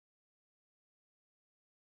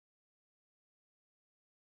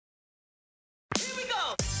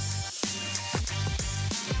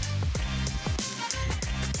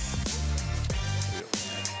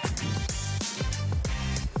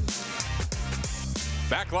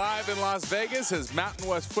Back live in Las Vegas as Mountain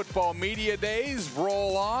West Football Media Days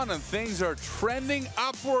roll on, and things are trending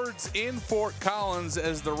upwards in Fort Collins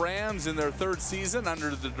as the Rams, in their third season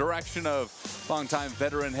under the direction of longtime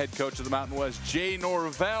veteran head coach of the Mountain West, Jay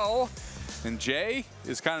Norvell. And Jay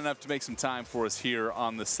is kind enough to make some time for us here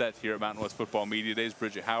on the set here at Mountain West Football Media Days.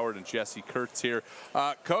 Bridget Howard and Jesse Kurtz here.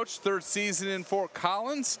 Coach, third season in Fort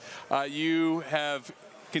Collins. You have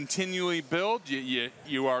continually build.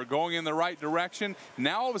 You are going in the right direction.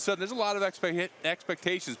 Now all of a sudden there's a lot of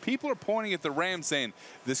expectations. People are pointing at the Rams saying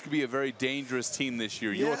this could be a very dangerous team this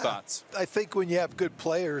year. Your thoughts? I think when you have good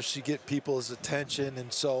players, you get people's attention.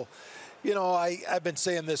 And so, you know, I've been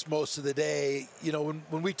saying this most of the day. You know,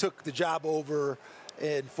 when we took the job over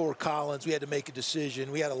in Fort Collins, we had to make a decision.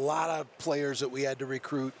 We had a lot of players that we had to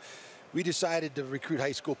recruit. We decided to recruit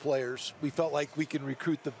high school players. We felt like we can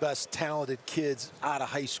recruit the best talented kids out of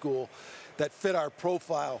high school that fit our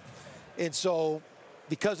profile. And so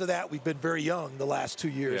because of that, we've been very young the last 2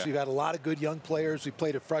 years. We've had a lot of good young players. We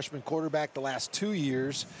played a freshman quarterback the last 2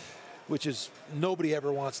 years, which is nobody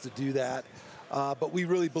ever wants to do that. But we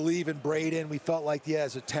really believe in Braden. We felt like he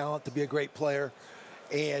has a talent to be a great player.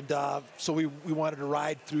 And so we wanted to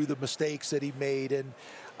ride through the mistakes that he made. And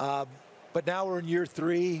but now we're in year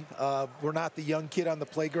 3. We're not the young kid on the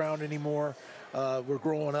playground anymore. We're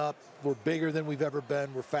growing up. We're bigger than we've ever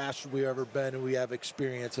been. We're faster than we've ever been, and we have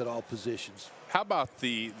experience at all positions. How about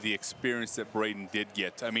the experience that Braden did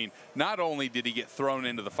get? I mean, not only did he get thrown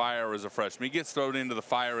into the fire as a freshman, he gets thrown into the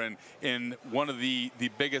fire in one of the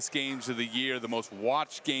biggest games of the year, the most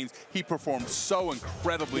watched games. He performed so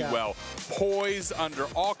incredibly well, poised under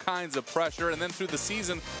all kinds of pressure, and then through the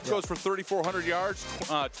season goes for 3,400 yards,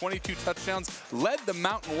 22 touchdowns, led the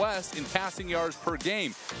Mountain West in passing yards per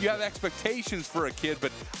game. You have expectations for a kid,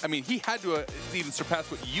 but I mean, he had to even surpass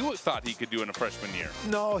what you thought he could do in a freshman year.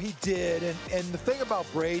 No, he did, and the thing about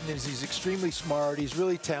Braden is he's extremely smart, he's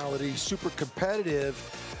really talented, he's super competitive,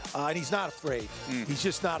 and he's not afraid. He's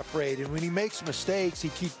just not afraid. And when he makes mistakes,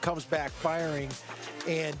 he comes back firing.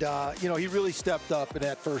 And, you know, he really stepped up in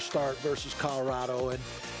that first start versus Colorado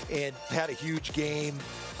and had a huge game.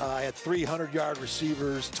 Had 300-yard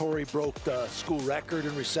receivers. Torrey broke the school record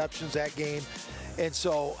in receptions that game. And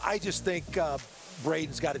so I just think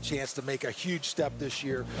Braden's got a chance to make a huge step this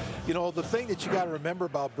year. You know, the thing that you got to remember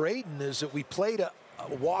about Braden is that we played a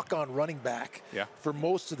walk-on running back for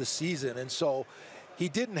most of the season. And so he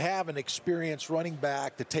didn't have an experienced running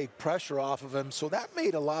back to take pressure off of him. So that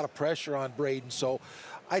made a lot of pressure on Braden. So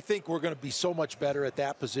I think we're going to be so much better at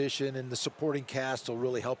that position, and the supporting cast will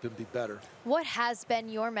really help him be better. What has been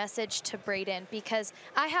your message to Braden? Because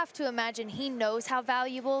I have to imagine he knows how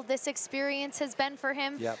valuable this experience has been for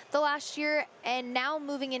him the last year, and now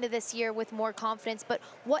moving into this year with more confidence. But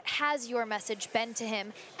what has your message been to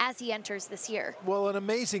him as he enters this year? Well, an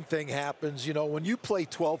amazing thing happens. You know, when you play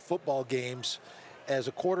 12 football games as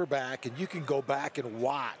a quarterback and you can go back and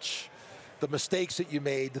watch the mistakes that you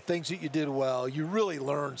made, the things that you did well, you really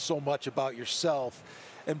learn so much about yourself.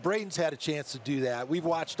 And Braden's had a chance to do that. We've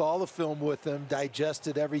watched all the film with him,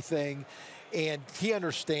 digested everything, and he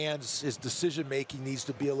understands his decision-making needs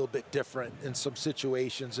to be a little bit different in some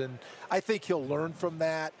situations. And I think he'll learn from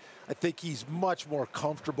that. I think he's much more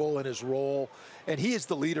comfortable in his role. And he is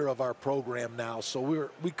the leader of our program now, so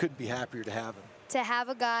we couldn't be happier to have him. To have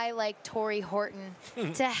a guy like Torrey Horton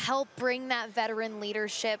to help bring that veteran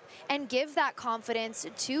leadership and give that confidence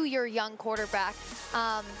to your young quarterback,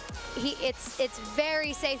 it's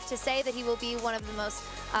very safe to say that he will be one of the most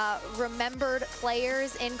remembered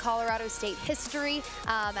players in Colorado State history.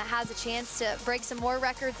 Has a chance to break some more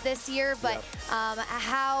records this year, but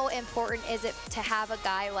how important is it to have a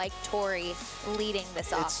guy like Torrey leading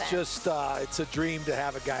this offense? It's just, it's a dream to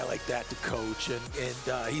have a guy like that to coach,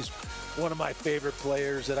 and he's one of my favorite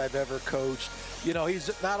players that I've ever coached. You know,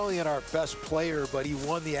 he's not only our best player, but he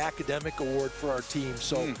won the academic award for our team.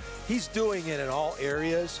 So he's doing it in all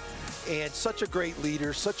areas, and such a great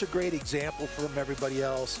leader, such a great example from everybody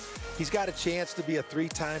else. He's got a chance to be a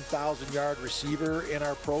 3-time 1,000-yard receiver in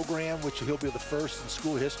our program, which he'll be the first in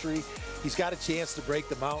school history. He's got a chance to break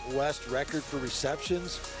the Mountain West record for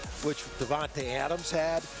receptions, which Devontae Adams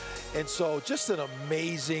had. And so just an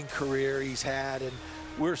amazing career he's had, and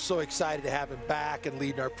we're so excited to have him back and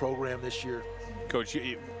leading our program this year. Coach,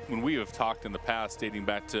 when we have talked in the past, dating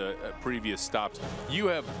back to previous stops, you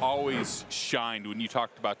have always shined when you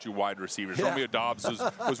talked about your wide receivers. Yeah. Romeo Dobbs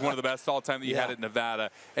was one of the best all time that you Yeah. had at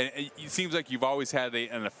Nevada. And it seems like you've always had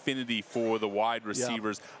an affinity for the wide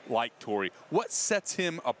receivers like Torrey. What sets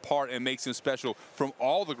him apart and makes him special from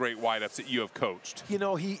all the great wideouts that you have coached? You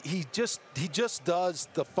know, he just does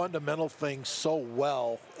the fundamental things so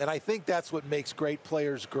well. And I think that's what makes great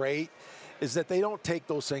players great, is that they don't take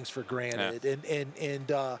those things for granted. Yeah.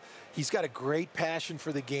 And he's got a great passion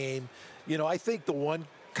for the game. You know, I think the one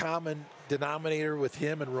common denominator with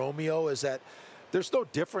him and Romeo is that there's no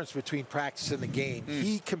difference between practice and the game.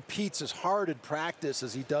 He competes as hard in practice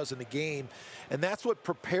as he does in the game, and that's what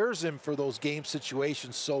prepares him for those game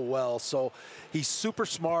situations so well. So he's super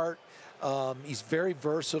smart. He's very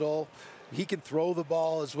versatile. He can throw the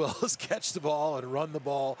ball as well as catch the ball and run the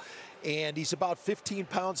ball. And he's about 15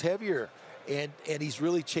 pounds heavier. And he's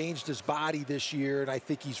really changed his body this year, and I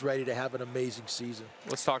think he's ready to have an amazing season.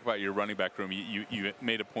 Let's talk about your running back room. You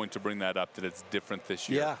made a point to bring that up, that it's different this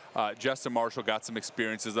year. Yeah. Justin Marshall got some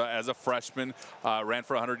experiences as a freshman, ran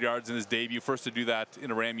for 100 yards in his debut. First to do that in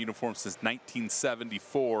a Ram uniform since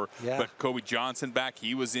 1974. Yeah. But Kobe Johnson back,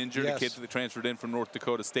 he was injured, Yes. a kid that transferred in from North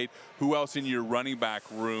Dakota State. Who else in your running back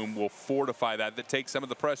room will fortify that takes some of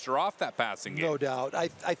the pressure off that passing game? No doubt. I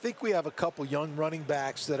think we have a couple young running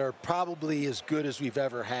backs that are probably as good as we've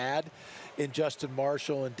ever had in Justin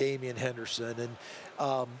Marshall and Damian Henderson.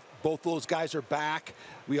 And both those guys are back.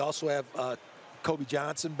 We also have Kobe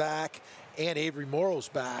Johnson back and Avery Morrow's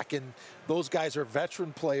back. And those guys are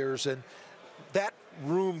veteran players. And that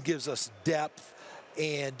room gives us depth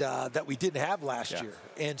and that we didn't have last year.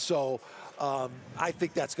 And so I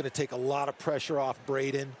think that's going to take a lot of pressure off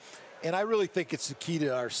Braden. And I really think it's the key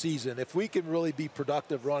to our season. If we can really be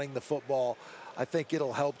productive running the football, I think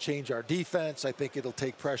it'll help change our defense. I think it'll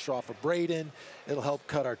take pressure off of Braden. It'll help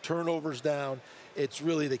cut our turnovers down. It's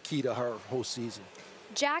really the key to our whole season.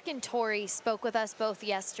 Jack and Torrey spoke with us both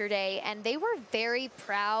yesterday, and they were very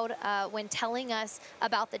proud when telling us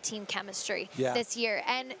about the team chemistry this year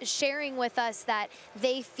and sharing with us that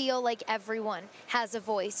they feel like everyone has a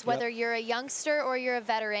voice. Whether you're a youngster or you're a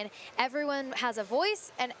veteran, everyone has a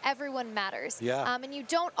voice and everyone matters. And you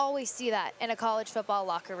don't always see that in a college football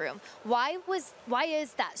locker room. Why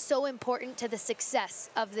is that so important to the success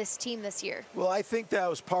of this team this year? Well, I think that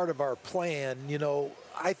was part of our plan. You know,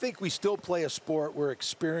 I think we still play a sport where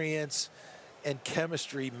experience and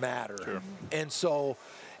chemistry matter. Sure.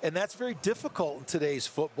 And that's very difficult in today's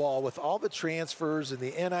football with all the transfers and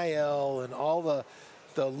the NIL and all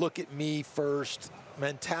the look at me first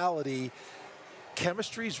mentality.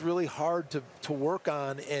 Chemistry is really hard to work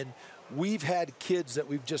on, and we've had kids that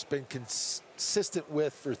we've just been consistent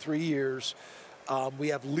with for 3 years. We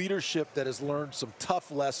have leadership that has learned some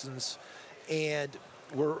tough lessons, and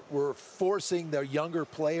we're forcing the younger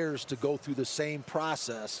players to go through the same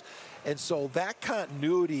process. And so that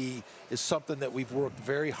continuity is something that we've worked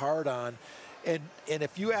very hard on. And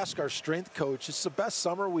if you ask our strength coach, it's the best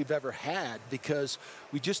summer we've ever had because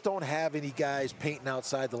we just don't have any guys painting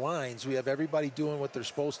outside the lines. We have everybody doing what they're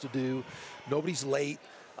supposed to do. Nobody's late.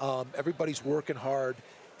 Everybody's working hard.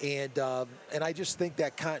 And I just think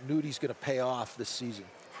that continuity is going to pay off this season.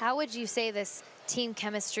 How would you say this team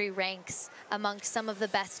chemistry ranks amongst some of the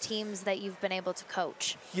best teams that you've been able to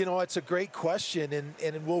coach? You know, it's a great question,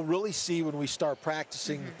 and we'll really see when we start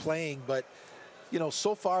practicing and playing. But, you know,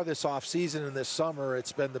 so far this offseason and this summer,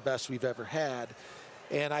 it's been the best we've ever had.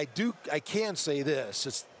 And I can say this,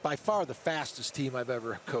 it's by far the fastest team I've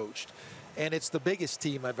ever coached. And it's the biggest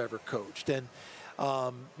team I've ever coached. And,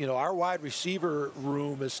 you know, our wide receiver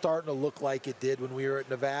room is starting to look like it did when we were at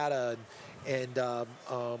Nevada.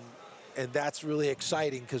 And that's really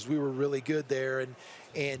exciting because we were really good there.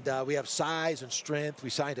 And we have size and strength. We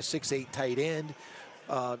signed a 6'8" tight end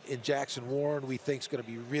in Jackson Warren we think is going to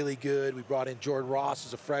be really good. We brought in Jordan Ross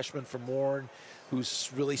as a freshman from Warren,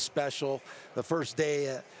 who's really special. The first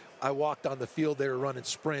day I walked on the field, they were running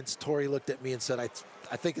sprints. Torrey looked at me and said,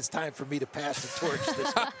 I think it's time for me to pass the torch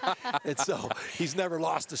this time. And so he's never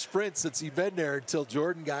lost a sprint since he's been there until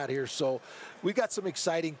Jordan got here. So we got some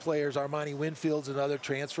exciting players. Armani Winfield's another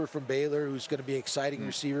transfer from Baylor who's going to be an exciting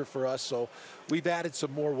receiver for us. So we've added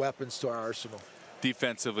some more weapons to our arsenal.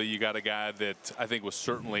 Defensively, you got a guy that I think was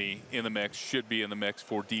certainly in the mix, should be in the mix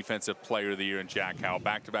for Defensive Player of the Year in Jack Howell.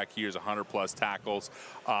 Back-to-back years, 100-plus tackles.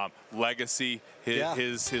 Legacy,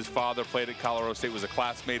 his father played at Colorado State, was a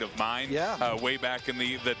classmate of mine way back in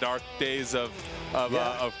the dark days of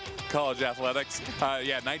college athletics.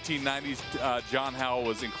 1990s, John Howell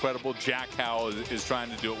was incredible. Jack Howell is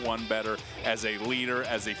trying to do it one better as a leader,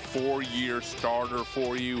 as a 4-year starter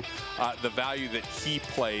for you. The value that he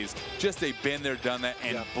plays, just a been there, done that,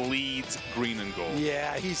 and bleeds green and gold.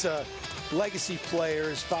 Yeah, he's a legacy player.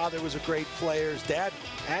 His father was a great player. His dad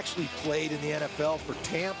actually played in the NFL for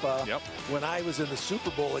Tampa. When I was in the Super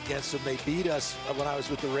Bowl against them, they beat us when I was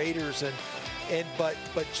with the Raiders. But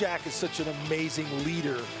Jack is such an amazing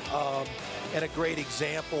leader and a great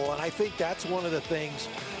example. And I think that's one of the things.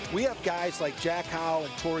 We have guys like Jack Howell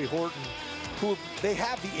and Torrey Horton who they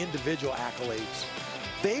have the individual accolades.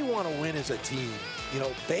 They want to win as a team. You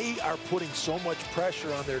know, they are putting so much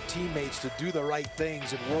pressure on their teammates to do the right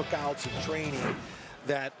things in workouts and training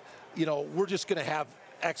that, you know, we're just going to have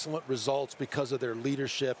excellent results because of their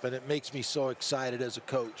leadership, and it makes me so excited as a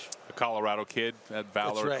coach. A Colorado kid at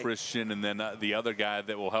Valor Christian, and then the other guy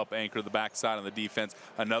that will help anchor the backside on the defense,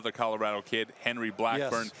 another Colorado kid, Henry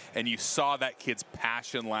Blackburn. And you saw that kid's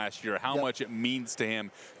passion last year, how much it means to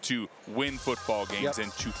him to win football games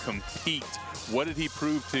and to compete. What did he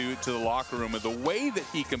prove to the locker room, and the way that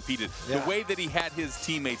he competed, the way that he had his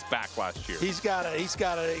teammates back last year? He's got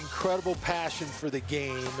an incredible passion for the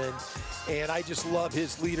game, and I just love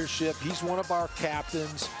his leadership. He's one of our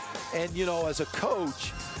captains, and you know, as a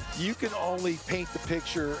coach, you can only paint the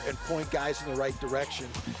picture and point guys in the right direction,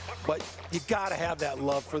 but you got to have that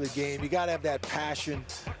love for the game. You got to have that passion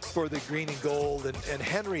for the green and gold, and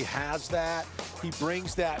Henry has that. He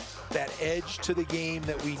brings that edge to the game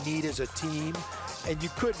that we need as a team, and you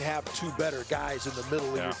couldn't have two better guys in the middle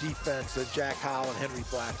of your defense than Jack Howell and Henry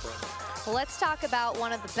Blackburn. Well, let's talk about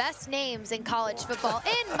one of the best names in college football,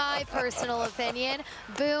 in my personal opinion.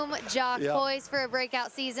 Boom Jock, poised for a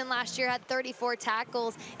breakout season last year, had 34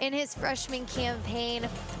 tackles in his freshman campaign.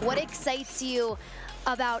 What excites you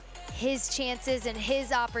about his chances and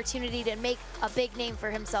his opportunity to make a big name for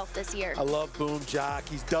himself this year? I love Boom Jock.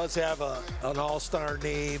 He does have an all-star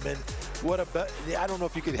name, and I don't know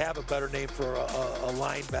if you could have a better name for a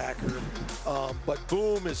linebacker, but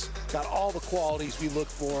Boom has got all the qualities we look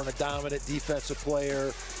for in a dominant defensive player.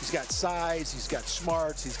 He's got size, he's got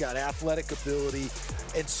smarts, he's got athletic ability,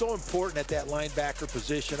 and so important at that linebacker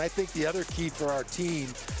position. I think the other key for our team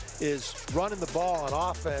is running the ball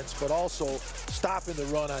on offense, but also stopping the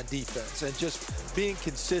run on defense and just being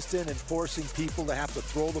consistent and forcing people to have to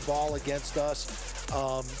throw the ball against us.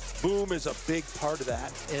 Boom is a big part of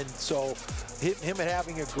that, and so him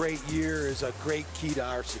having a great year is a great key to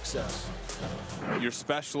our success. Your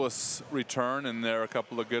specialists return, and there are a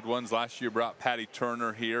couple of good ones. Last year brought Patty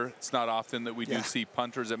Turner here. It's not often that we do see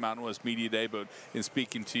punters at Mountain West Media Day, but in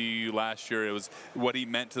speaking to you last year, it was what he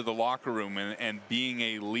meant to the locker room and being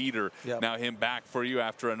a leader. Now him back for you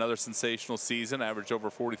after another sensational season, averaged over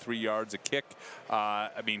 43 yards a kick.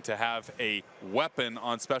 I mean, to have a weapon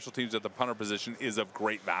on special teams at the punter position is of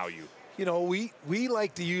great value. You know, we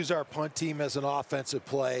like to use our punt team as an offensive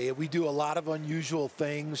play. We do a lot of unusual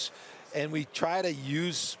things, and we try to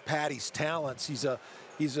use Patty's talents. He's a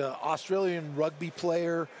Australian rugby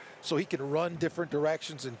player, so he can run different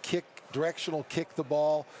directions and directional kick the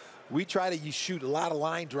ball. We try to shoot a lot of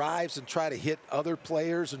line drives and try to hit other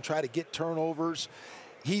players and try to get turnovers.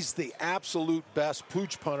 He's the absolute best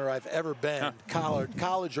pooch punter I've ever been,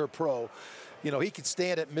 college or pro. You know, he can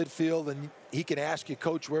stand at midfield and he can ask you,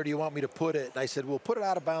 Coach, where do you want me to put it? And I said, well, put it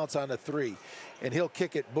out of bounds on the 3. And he'll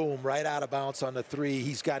kick it, boom, right out of bounds on the 3.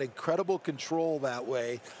 He's got incredible control that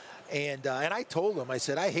way. And I told him, I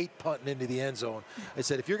said, I hate punting into the end zone. I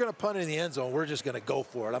said, if you're going to punt in the end zone, we're just going to go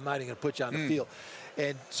for it. I'm not even going to put you on the field.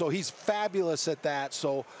 And so he's fabulous at that.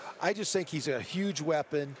 So I just think he's a huge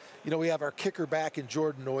weapon. You know, we have our kicker back in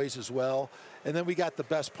Jordan Noyes as well. And then we got the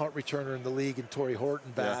best punt returner in the league in Torrey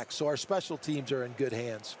Horton back. So our special teams are in good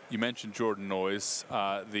hands. You mentioned Jordan Noyes.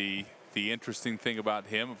 The interesting thing about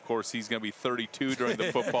him, of course, he's going to be 32 during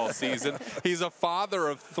the football season. He's a father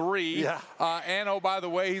of 3. And, oh, by the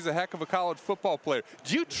way, he's a heck of a college football player.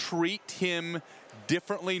 Do you treat him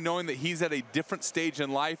differently knowing that he's at a different stage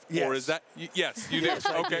in life? Or is that, yes, you do.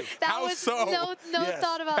 Okay. How so? No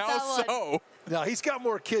thought about that one. How so? No, he's got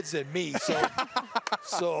more kids than me,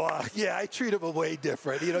 so yeah, I treat him way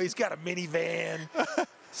different. You know, he's got a minivan.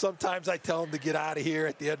 Sometimes I tell him to get out of here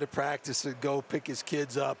at the end of practice and go pick his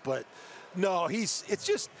kids up, but no, it's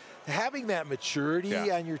just having that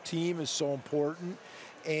maturity on your team is so important.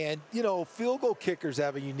 And you know, field goal kickers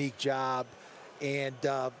have a unique job. And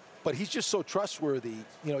but he's just so trustworthy.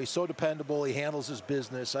 You know, he's so dependable. He handles his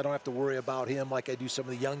business. I don't have to worry about him like I do some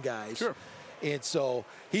of the young guys. Sure. And so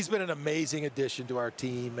he's been an amazing addition to our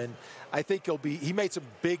team. And I think he made some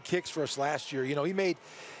big kicks for us last year. You know, he made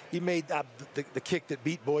the kick that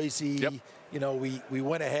beat Boise. Yep. You know, we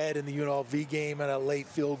went ahead in the UNLV game on a late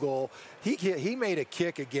field goal. He made a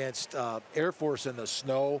kick against Air Force in the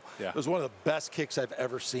snow. Yeah. It was one of the best kicks I've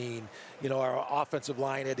ever seen. You know, our offensive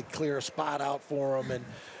line had to clear a spot out for him. And,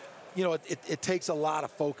 you know, it takes a lot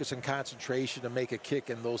of focus and concentration to make a kick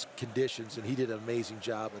in those conditions, and he did an amazing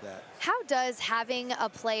job of that. How does having a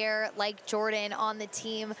player like Jordan on the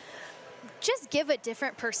team just give a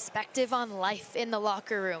different perspective on life in the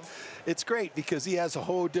locker room? It's great because he has a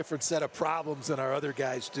whole different set of problems than our other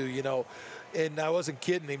guys do, you know. And I wasn't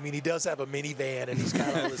kidding. I mean, he does have a minivan, and he's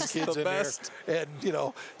got all his kids in there. And, you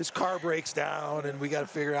know, his car breaks down, and we got to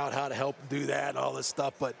figure out how to help him do that and all this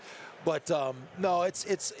stuff. But no, it's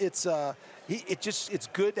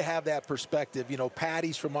good to have that perspective. You know,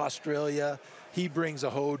 Patty's from Australia. He brings a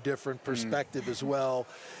whole different perspective as well.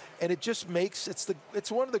 And it just makes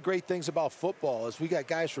it's one of the great things about football is we got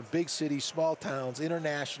guys from big cities, small towns,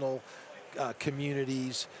 international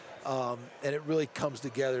communities, and it really comes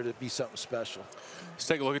together to be something special. Let's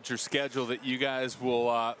take a look at your schedule that you guys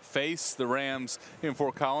will face the Rams in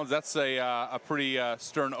Fort Collins. That's a pretty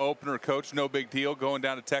stern opener, Coach. No big deal going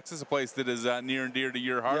down to Texas, a place that is near and dear to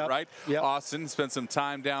your heart, right? Yep. Austin, spent some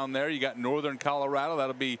time down there. You got Northern Colorado.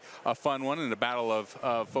 That'll be a fun one, and a battle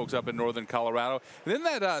of folks up in Northern Colorado. And then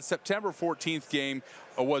that September 14th game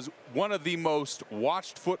was one of the most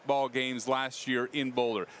watched football games last year in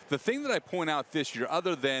Boulder. The thing that I point out this year,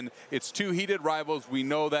 other than it's two heated rivals, we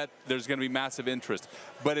know that there's going to be massive interest,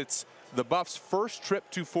 but it's the Buffs' first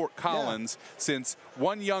trip to Fort Collins since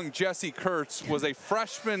one young Jesse Kurtz was a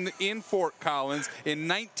freshman in Fort Collins in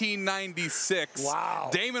 1996. Wow.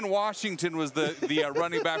 Damon Washington was the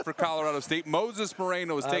running back for Colorado State. Moses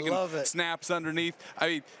Moreno was taking snaps underneath. I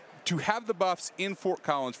mean, to have the Buffs in Fort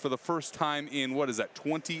Collins for the first time in, what is that,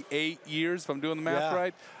 28 years, if I'm doing the math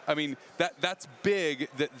right? I mean, that's big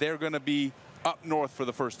that they're going to be up north for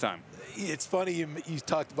the first time. It's funny you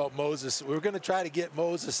talked about Moses. We're going to try to get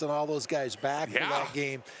Moses and all those guys back for that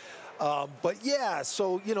game. But, yeah,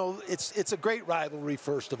 so, you know, it's a great rivalry,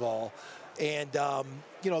 first of all. And,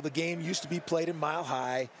 you know, the game used to be played in Mile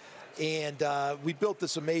High. And we built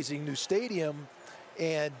this amazing new stadium.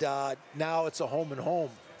 And now it's a home and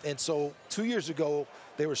home. And so 2 years ago,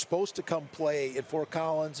 they were supposed to come play in Fort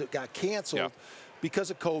Collins. It got canceled because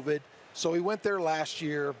of COVID. So we went there last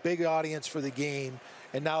year, big audience for the game,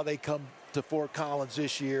 and now they come to Fort Collins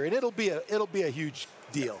this year, and it'll be a huge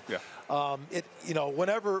deal. You know,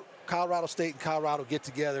 whenever Colorado State and Colorado get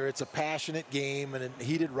together, it's a passionate game and a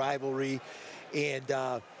heated rivalry,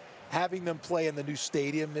 and having them play in the new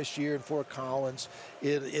stadium this year in Fort Collins,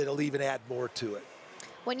 it'll even add more to it.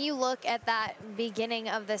 When you look at that beginning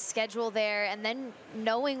of the schedule there and then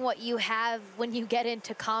knowing what you have when you get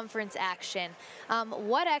into conference action,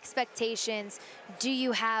 what expectations do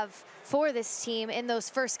you have for this team in those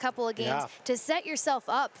first couple of games to set yourself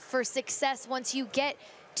up for success once you get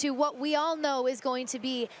to what we all know is going to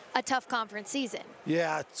be a tough conference season?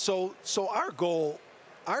 Yeah, so our goal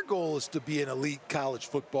is to be an elite college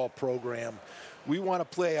football program. We want to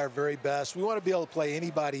play our very best. We want to be able to play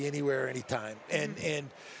anybody, anywhere, anytime. And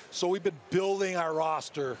so we've been building our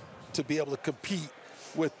roster to be able to compete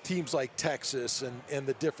with teams like Texas and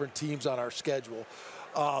the different teams on our schedule.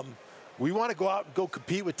 We want to go out and go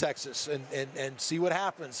compete with Texas and see what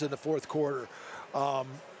happens in the fourth quarter.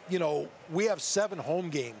 You know, we have 7 home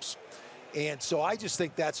games. And so I just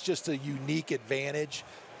think that's just a unique advantage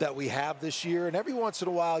that we have this year. And every once in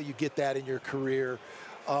a while you get that in your career.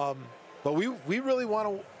 But we really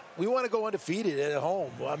want to go undefeated at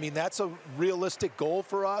home. I mean, that's a realistic goal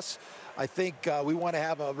for us. I think we want to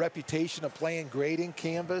have a reputation of playing great in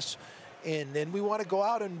Canvas, and then we want to go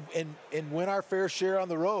out and win our fair share on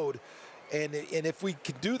the road. And if we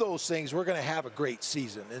can do those things, we're going to have a great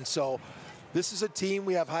season. And so this is a team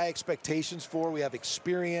we have high expectations for. We have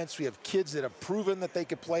experience. We have kids that have proven that they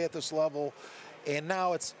could play at this level. And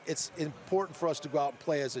now it's important for us to go out and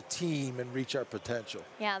play as a team and reach our potential.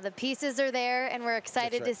 Yeah, the pieces are there, and we're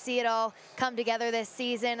excited to see it all come together this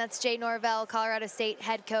season. That's Jay Norvell, Colorado State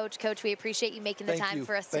head coach. Coach, we appreciate you making the time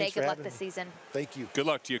for us today. Good luck this season. Thank you. Good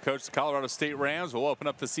luck to you, Coach. The Colorado State Rams will open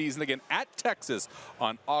up the season again at Texas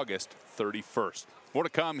on August 31st. More to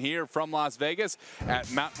come here from Las Vegas at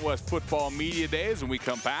Mountain West Football Media Days. When we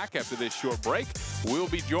come back after this short break, we'll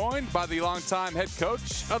be joined by the longtime head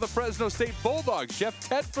coach of the Fresno State Bulldogs, Jeff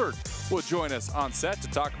Tedford, will join us on set to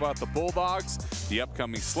talk about the Bulldogs, the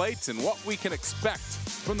upcoming slates, and what we can expect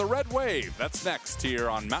from the Red Wave. That's next here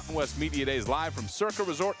on Mountain West Media Days live from Circa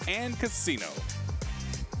Resort and Casino.